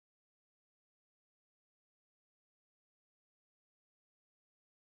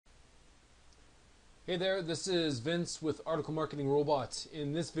Hey there, this is Vince with Article Marketing Robot.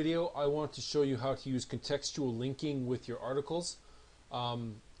 In this video, I want to show you how to use contextual linking with your articles.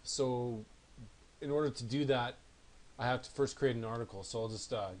 So in order to do that, I have to first create an article. So I'll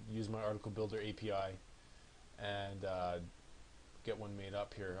just use my Article Builder API and get one made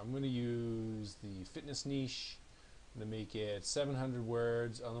up here. I'm going to use the fitness niche. I'm going to make it 700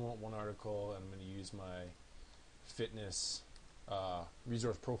 words. I only want one article, and I'm going to use my fitness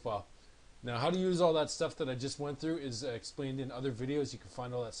resource profile. Now, how to use all that stuff that I just went through is explained in other videos. You can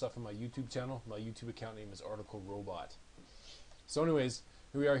find all that stuff on my YouTube channel. My YouTube account name is Article Robot. So anyways,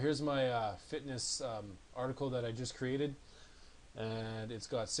 here we are. Here's my fitness article that I just created. And it's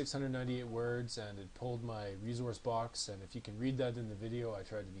got 698 words, and it pulled my resource box. And if you can read that in the video, I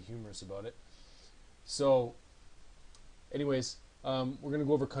tried to be humorous about it. So anyways, we're going to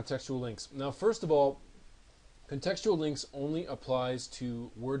go over contextual links. Now, first of all, contextual links only applies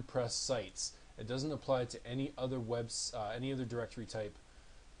to WordPress sites. It doesn't apply to any other any other directory type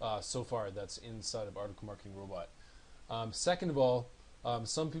so far that's inside of Article Marketing Robot. Second of all,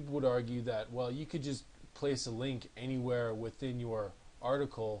 some people would argue that, well, you could just place a link anywhere within your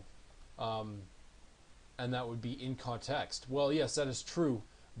article and that would be in context. Well, yes, that is true,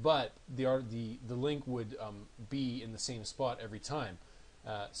 but the link would be in the same spot every time.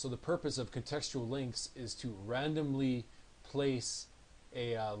 So the purpose of contextual links is to randomly place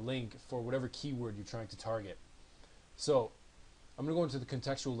a link for whatever keyword you're trying to target. So I'm going to go into the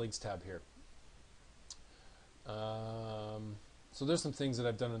contextual links tab here. So there's some things that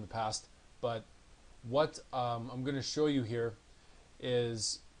I've done in the past, but what I'm going to show you here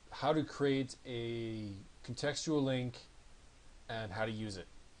is how to create a contextual link and how to use it.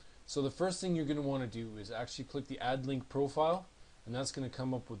 So the first thing you're going to want to do is actually click the Add Link Profile, and that's going to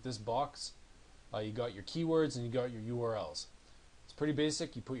come up with this box. You got your keywords and you got your URLs. It's pretty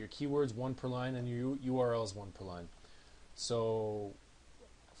basic. You put your keywords one per line and your URLs one per line. So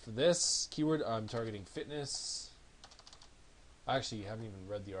for this keyword, I'm targeting fitness. Actually, you haven't even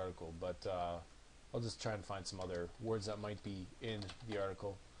read the article, but I'll just try and find some other words that might be in the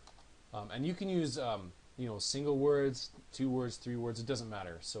article. And you can use single words, 2 words, 3 words. It doesn't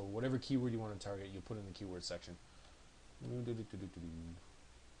matter. So whatever keyword you want to target, you put in the keyword section.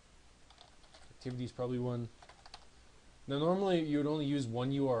 Activity is probably one. Now, normally you would only use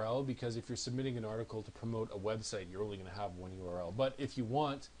one URL because if you're submitting an article to promote a website, you're only going to have one URL. But if you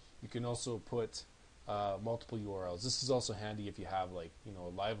want, you can also put multiple URLs. This is also handy if you have a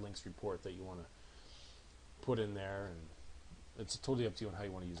live links report that you want to put in there, and it's totally up to you on how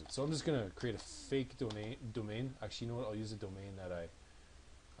you want to use it. So I'm just going to create a fake domain. Actually, you know what? I'll use a domain that I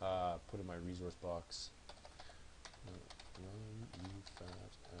put in my resource box.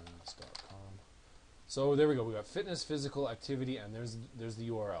 runufatass.com. So there we go. We got fitness, physical, activity, and there's the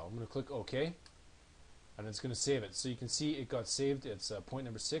URL. I'm going to click OK, and it's going to save it. So you can see it got saved. It's point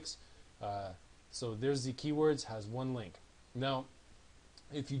number 6. So there's the keywords, has one link. Now,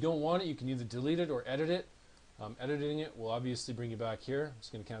 if you don't want it, you can either delete it or edit it. Editing it will obviously bring you back here. I'm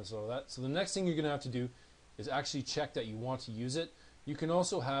just going to cancel all that. So the next thing you're going to have to do is actually check that you want to use it. You can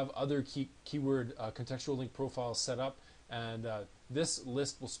also have other keyword contextual link profiles set up, and this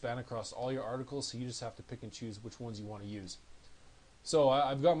list will span across all your articles, so you just have to pick and choose which ones you want to use. So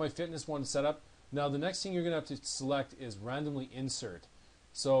I've got my fitness one set up. Now the next thing you're going to have to select is randomly insert.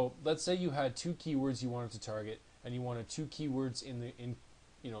 So let's say you had 2 keywords you wanted to target, and you wanted 2 keywords in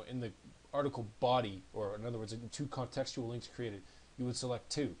the article body, or in other words, 2 contextual links created. You would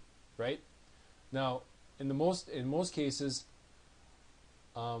select 2, right? Now, in most cases,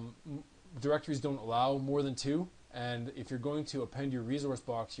 directories don't allow more than 2, and if you're going to append your resource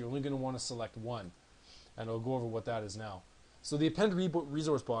box, you're only going to want to select 1, and I'll go over what that is now. So the append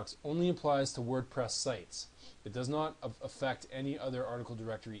resource box only applies to WordPress sites. It does not affect any other article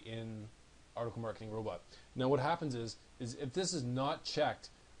directory in Article Marketing Robot. Now what happens is if this is not checked,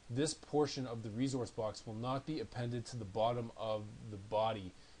 this portion of the resource box will not be appended to the bottom of the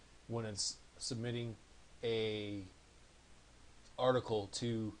body when it's submitting a article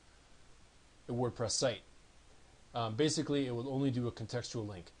to a WordPress site. Basically, it will only do a contextual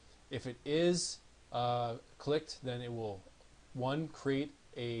link. If it is clicked, then it will, 1, create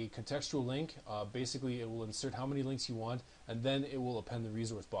a contextual link. Basically, it will insert how many links you want, and then it will append the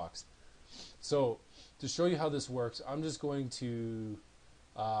resource box. So to show you how this works, I'm just going to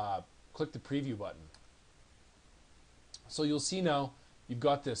click the preview button. So you'll see now you've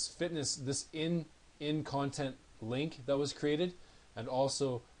got this fitness, this in content link that was created, and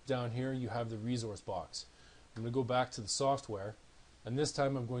also down here you have the resource box. I'm going to go back to the software, and this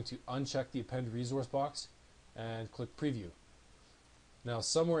time I'm going to uncheck the append resource box and click preview. Now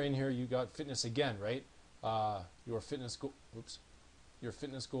somewhere in here you got fitness again, right? Your fitness your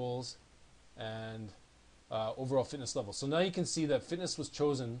fitness goals and overall fitness level. So now you can see that fitness was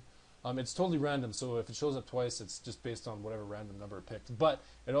chosen. It's totally random, so if it shows up twice, it's just based on whatever random number it picked. But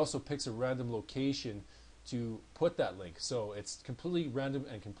it also picks a random location to put that link. So it's completely random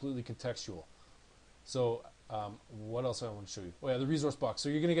and completely contextual. So what else I want to show you? Oh yeah, the resource box. So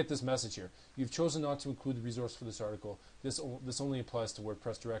you're going to get this message here. You've chosen not to include the resource for this article. This only applies to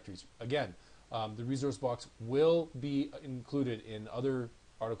WordPress directories. Again, the resource box will be included in other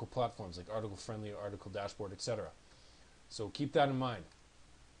article platforms like Article Friendly, Article Dashboard, etc. So keep that in mind.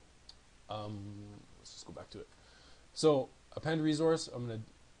 Let's just go back to it. So append resource, I'm going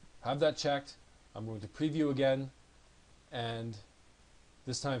to have that checked. I'm going to preview again, and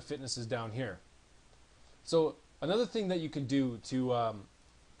this time fitness is down here. So another thing that you can do to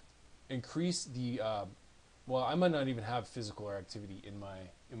increase the well, I might not even have physical or activity in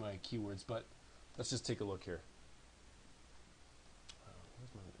my keywords, but let's just take a look here.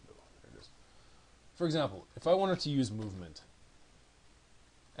 Where's my window? There it is. For example, if I wanted to use movement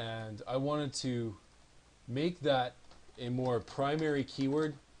and I wanted to make that a more primary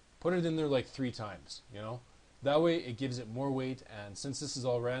keyword, put it in there like 3 times, you know? That way it gives it more weight, and since this is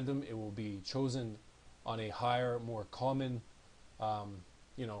all random, it will be chosen on a higher, more common,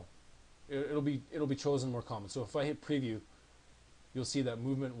 you know, it'll be chosen more common. So if I hit preview, you'll see that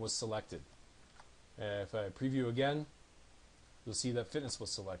movement was selected. If I preview again, you'll see that fitness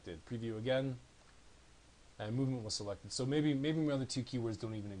was selected. Preview again, and movement was selected. So maybe my other 2 keywords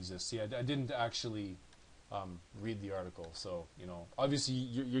don't even exist. See, I didn't actually read the article. So, you know, obviously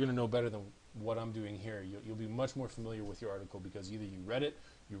you're going to know better than what I'm doing here. You'll be much more familiar with your article because either you read it,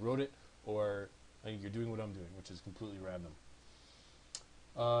 you wrote it, or you're doing what I'm doing, which is completely random.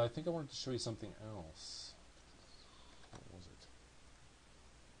 I think I wanted to show you something else. What was it?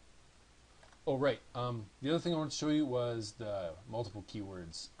 Oh, right. The other thing I wanted to show you was the multiple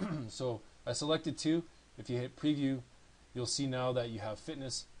keywords. So I selected 2. If you hit preview, you'll see now that you have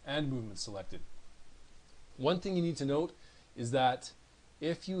fitness and movement selected. One thing you need to note is that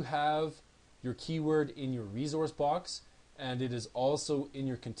if you have your keyword in your resource box and it is also in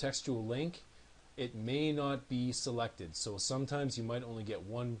your contextual link, it may not be selected. So sometimes you might only get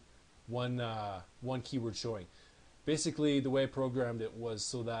one keyword showing. Basically, the way I programmed it was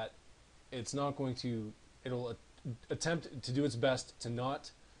so that it's not going to, it'll attempt to do its best to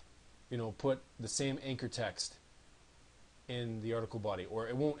not, you know, put the same anchor text in the article body, or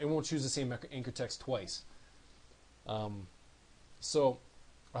it won't choose the same anchor text twice. So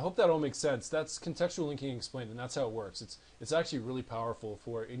I hope that all makes sense. That's contextual linking explained, and that's how it works. It's actually really powerful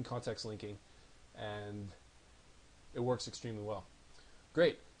for in-context linking, and it works extremely well.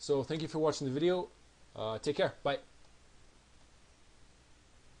 Great. So thank you for watching the video. Take care. Bye.